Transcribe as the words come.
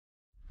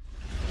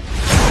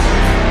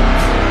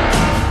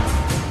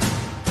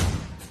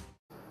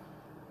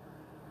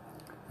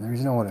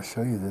reason I want to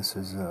show you this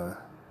is the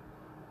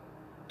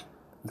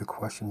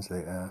questions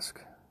they ask.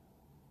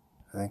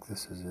 I think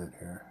this is it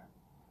here.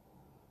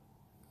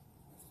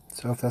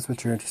 So if that's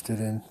what you're interested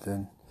in,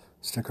 then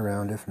stick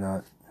around. If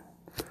not,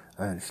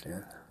 I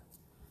understand.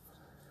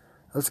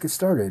 Let's get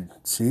started.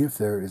 See if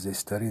there is a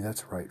study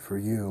that's right for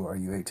you. Are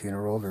you 18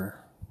 or older?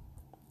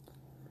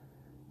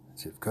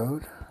 Zip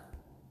code.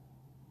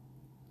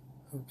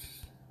 Oops.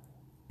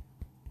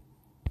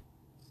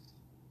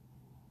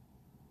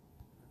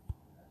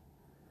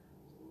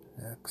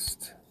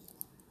 Next.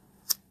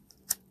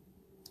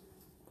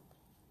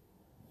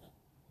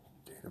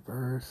 Date of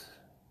birth.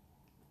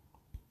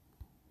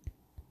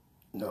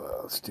 No,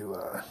 let's do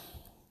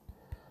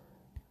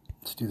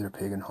their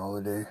pagan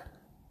holiday.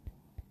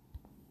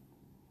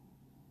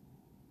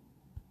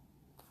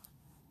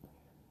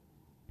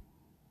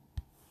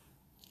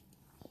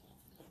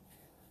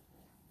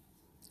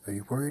 Are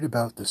you worried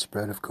about the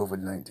spread of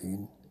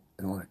COVID-19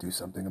 and want to do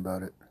something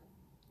about it?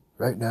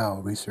 Right now,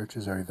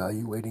 researchers are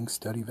evaluating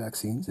study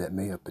vaccines that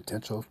may have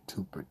potential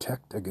to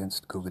protect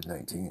against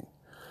COVID-19.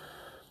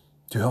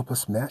 To help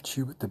us match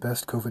you with the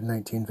best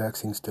COVID-19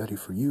 vaccine study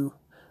for you,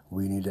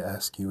 we need to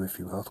ask you a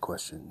few health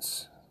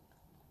questions.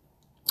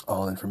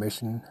 All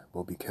information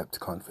will be kept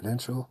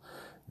confidential.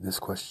 This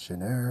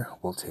questionnaire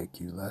will take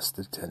you less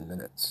than 10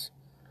 minutes.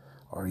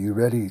 Are you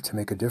ready to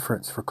make a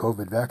difference for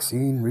COVID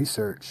vaccine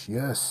research?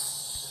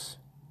 Yes.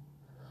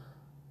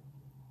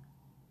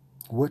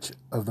 Which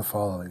of the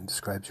following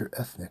describes your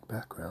ethnic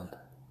background?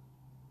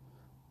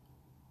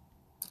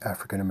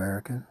 African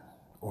American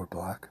or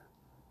black?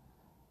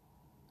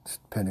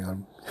 Depending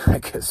on, I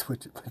guess,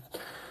 which,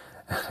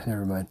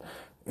 never mind.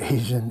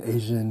 Asian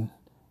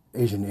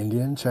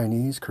Indian,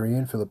 Chinese,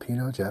 Korean,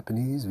 Filipino,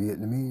 Japanese,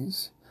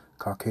 Vietnamese,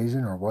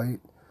 Caucasian or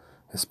white,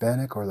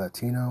 Hispanic or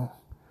Latino,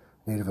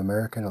 Native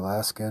American,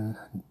 Alaskan,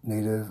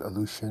 Native,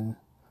 Aleutian,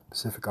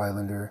 Pacific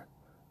Islander,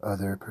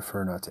 other,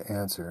 prefer not to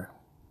answer.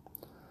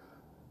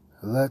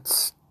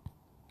 Let's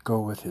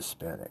go with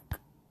Hispanic.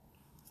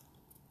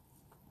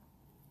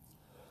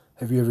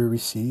 Have you ever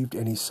received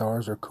any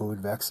SARS or COVID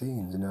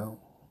vaccines? No.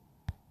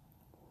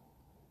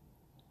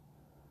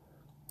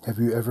 Have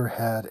you ever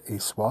had a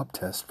swab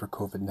test for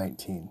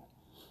COVID-19?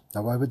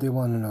 Now, why would they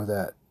want to know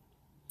that?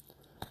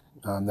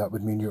 That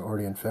would mean you're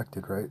already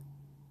infected, right?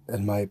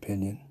 In my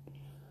opinion.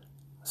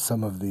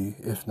 Some of the,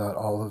 if not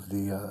all of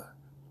the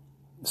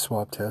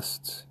swab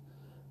tests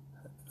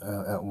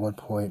at one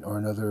point or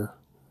another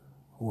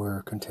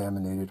were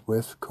contaminated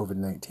with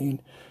COVID-19.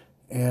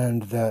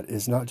 And that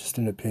is not just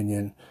an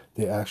opinion.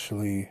 They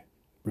actually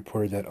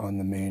reported that on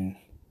the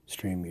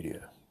mainstream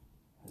media.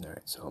 All right,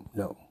 so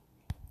no.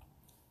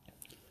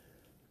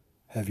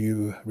 Have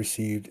you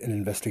received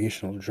an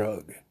investigational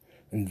drug,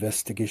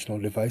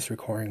 investigational device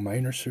requiring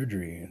minor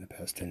surgery in the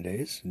past 10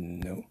 days?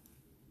 No.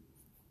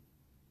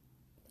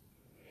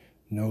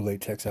 No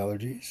latex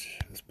allergies?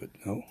 Let's put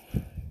no.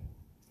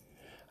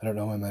 I don't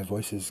know why my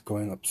voice is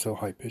going up so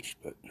high-pitched,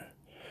 but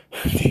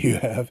do you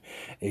have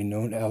a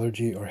known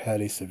allergy or had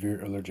a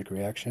severe allergic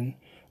reaction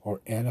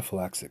or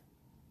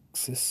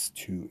anaphylaxis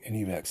to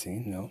any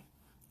vaccine? No.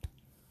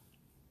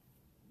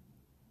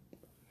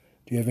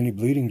 Do you have any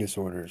bleeding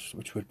disorders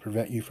which would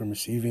prevent you from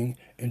receiving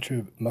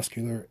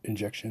intramuscular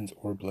injections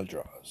or blood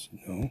draws?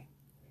 No.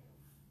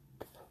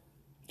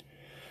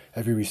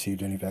 Have you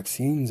received any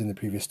vaccines in the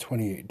previous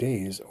 28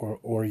 days,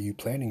 or are you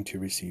planning to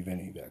receive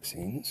any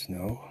vaccines?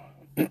 No.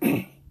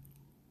 Do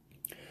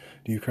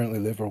you currently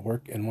live or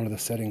work in one of the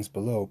settings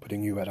below,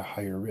 putting you at a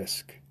higher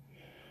risk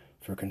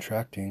for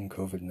contracting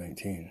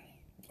COVID-19?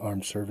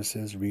 Armed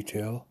services,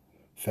 retail,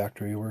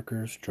 factory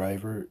workers,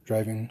 drivers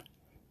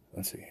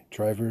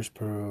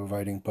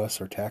providing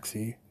bus or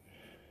taxi,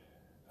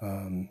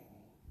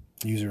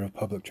 user of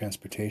public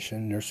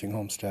transportation, nursing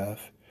home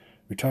staff,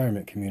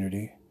 retirement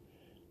community,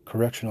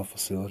 correctional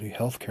facility,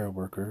 healthcare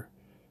worker,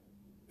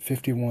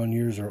 51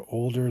 years or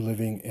older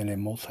living in a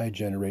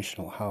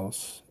multi-generational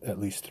house, at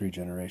least 3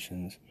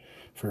 generations,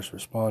 first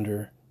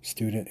responder,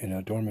 student in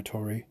a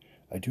dormitory.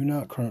 I do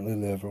not currently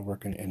live or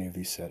work in any of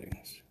these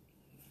settings.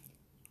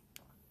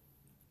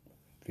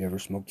 Have you ever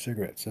smoked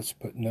cigarettes? Let's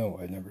put no,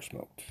 I never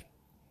smoked,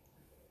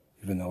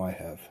 even though I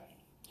have.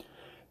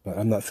 But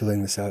I'm not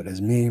filling this out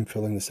as me, I'm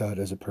filling this out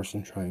as a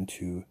person trying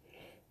to,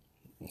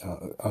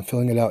 I'm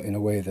filling it out in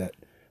a way that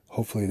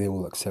hopefully they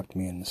will accept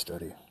me in the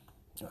study.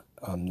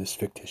 This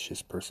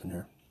fictitious person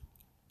here.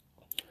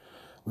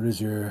 What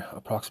is your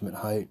approximate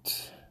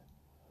height?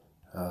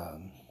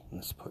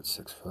 Let's put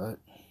 6 foot.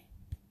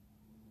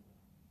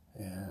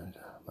 And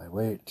my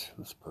weight,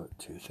 let's put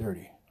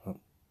 230. Oh,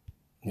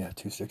 yeah,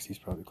 260 is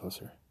probably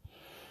closer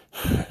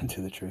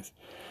to the truth.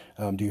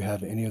 Do you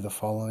have any of the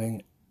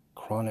following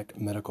chronic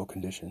medical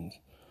conditions?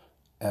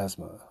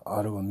 Asthma,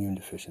 autoimmune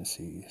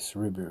deficiency,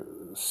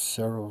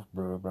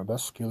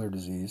 cerebrovascular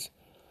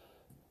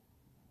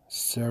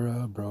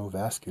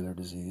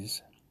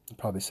disease, I'm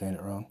probably saying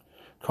it wrong,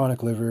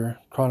 chronic liver,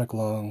 chronic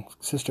lung,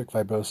 cystic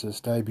fibrosis,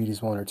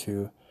 diabetes 1 or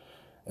 2,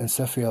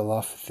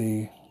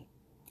 encephalopathy,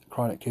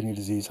 chronic kidney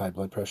disease, high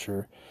blood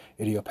pressure,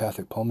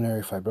 idiopathic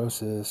pulmonary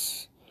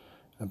fibrosis,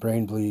 a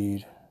brain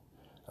bleed,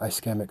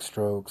 ischemic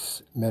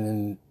strokes,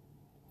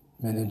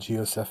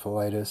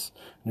 meningoencephalitis,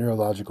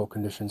 neurological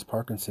conditions,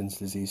 Parkinson's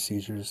disease,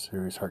 seizures,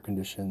 serious heart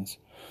conditions,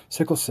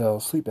 sickle cell,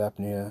 sleep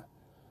apnea,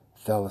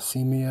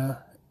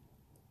 thalassemia,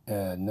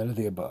 and none of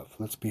the above.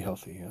 Let's be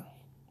healthy. Yeah?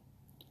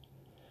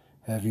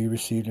 Have you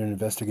received an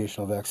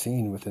investigational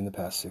vaccine within the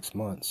past 6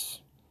 months?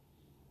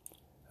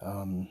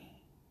 No,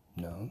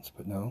 let's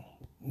put no.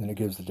 And then it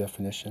gives the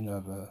definition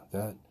of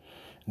that.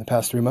 In the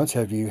past 3 months,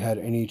 have you had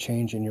any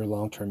change in your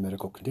long-term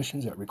medical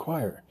conditions that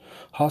require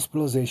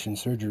hospitalization,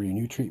 surgery,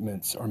 new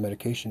treatments, or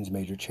medications,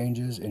 major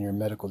changes in your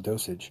medical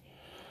dosage,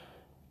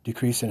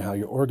 decrease in how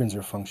your organs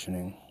are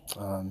functioning?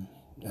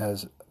 It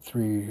has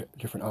 3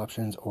 different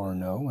options, or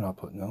no, and I'll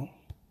put no.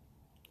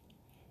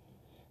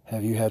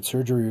 Have you had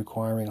surgery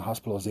requiring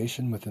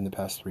hospitalization within the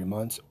past 3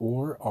 months,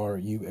 or are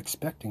you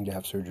expecting to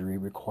have surgery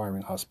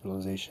requiring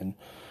hospitalization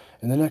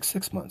in the next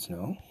 6 months?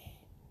 No.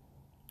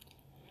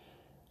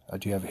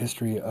 Do you have a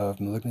history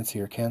of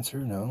malignancy or cancer?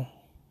 No.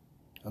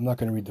 I'm not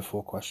going to read the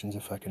full questions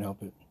if I can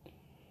help it.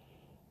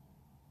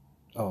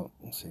 Oh,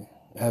 let's see.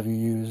 Have you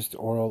used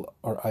oral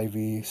or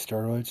IV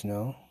steroids?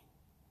 No.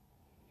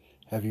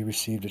 Have you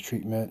received a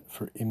treatment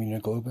for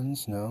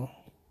immunoglobulins? No.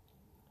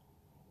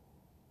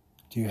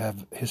 Do you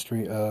have a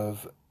history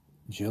of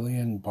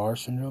Guillain-Barré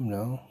syndrome?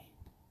 No.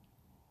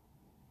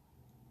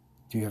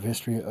 Do you have a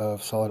history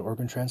of solid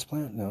organ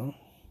transplant? No.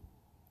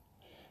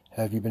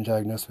 Have you been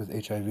diagnosed with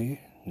HIV?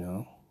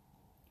 No.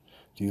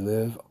 Do you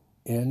live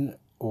in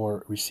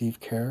or receive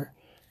care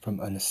from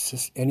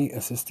any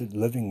assisted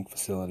living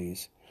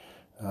facilities?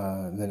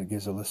 Then it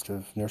gives a list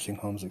of nursing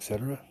homes,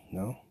 etc.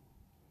 No.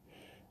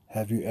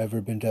 Have you ever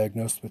been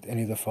diagnosed with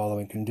any of the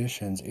following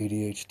conditions?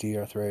 ADHD,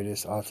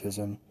 arthritis,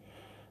 autism,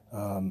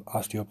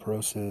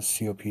 osteoporosis,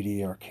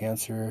 COPD or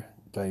cancer,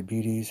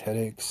 diabetes,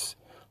 headaches,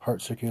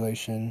 heart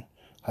circulation,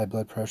 high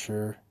blood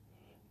pressure,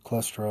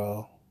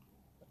 cholesterol,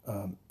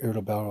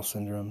 irritable bowel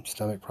syndrome,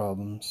 stomach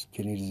problems,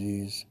 kidney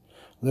disease,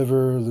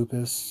 liver,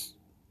 lupus,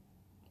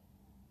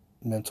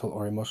 mental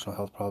or emotional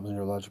health problems,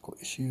 neurological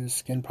issues,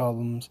 skin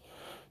problems,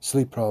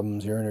 sleep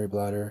problems, urinary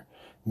bladder,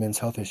 men's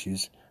health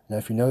issues. Now,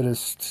 if you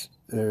noticed,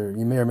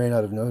 you may or may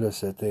not have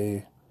noticed that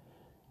they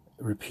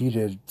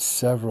repeated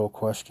several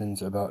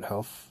questions about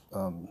health,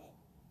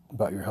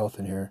 about your health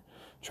in here.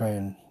 Try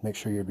and make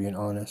sure you're being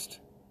honest.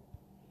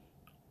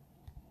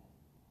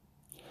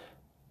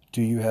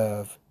 Do you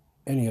have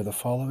any of the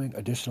following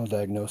additional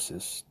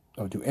diagnosis?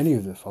 Oh, do any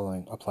of the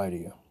following apply to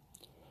you?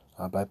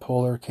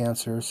 Bipolar,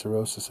 cancer,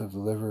 cirrhosis of the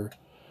liver,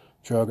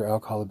 drug or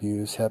alcohol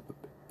abuse, Hep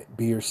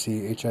B or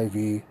C,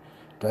 HIV,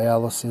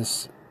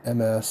 dialysis,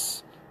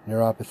 MS,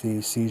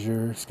 neuropathy,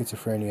 seizure,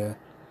 schizophrenia,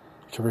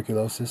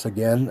 tuberculosis.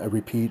 Again, a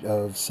repeat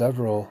of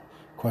several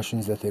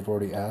questions that they've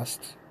already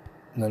asked.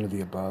 None of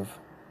the above.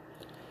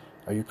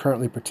 Are you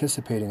currently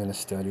participating in a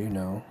study?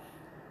 No.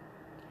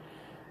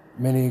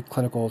 Many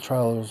clinical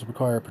trials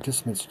require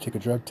participants to take a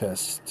drug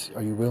test.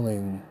 Are you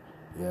willing?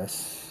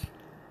 Yes.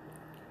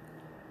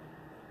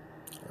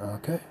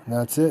 Okay, and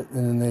that's it.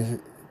 And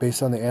then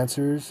based on the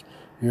answers,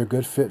 you're a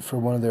good fit for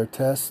one of their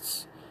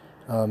tests.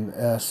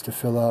 Asked to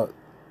fill out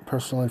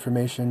personal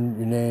information,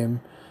 your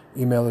name,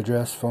 email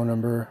address, phone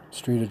number,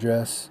 street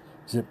address,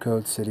 zip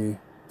code, city,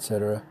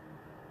 etc.,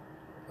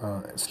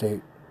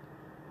 state,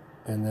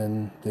 and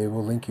then they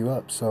will link you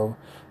up. So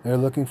they're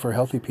looking for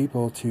healthy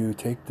people to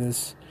take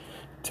this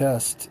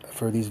test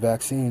for these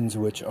vaccines,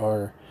 which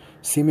are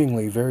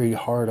seemingly very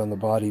hard on the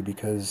body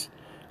because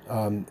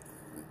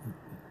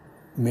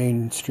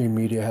mainstream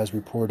media has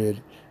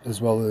reported,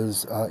 as well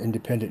as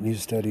independent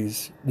news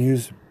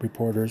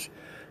reporters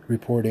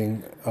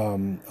reporting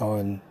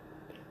on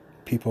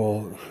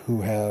people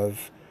who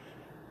have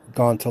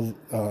gone to,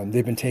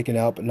 they've been taken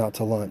out but not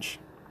to lunch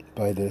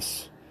by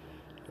these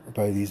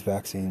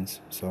vaccines.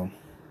 So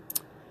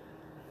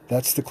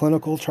that's the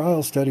clinical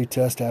trial study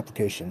test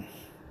application.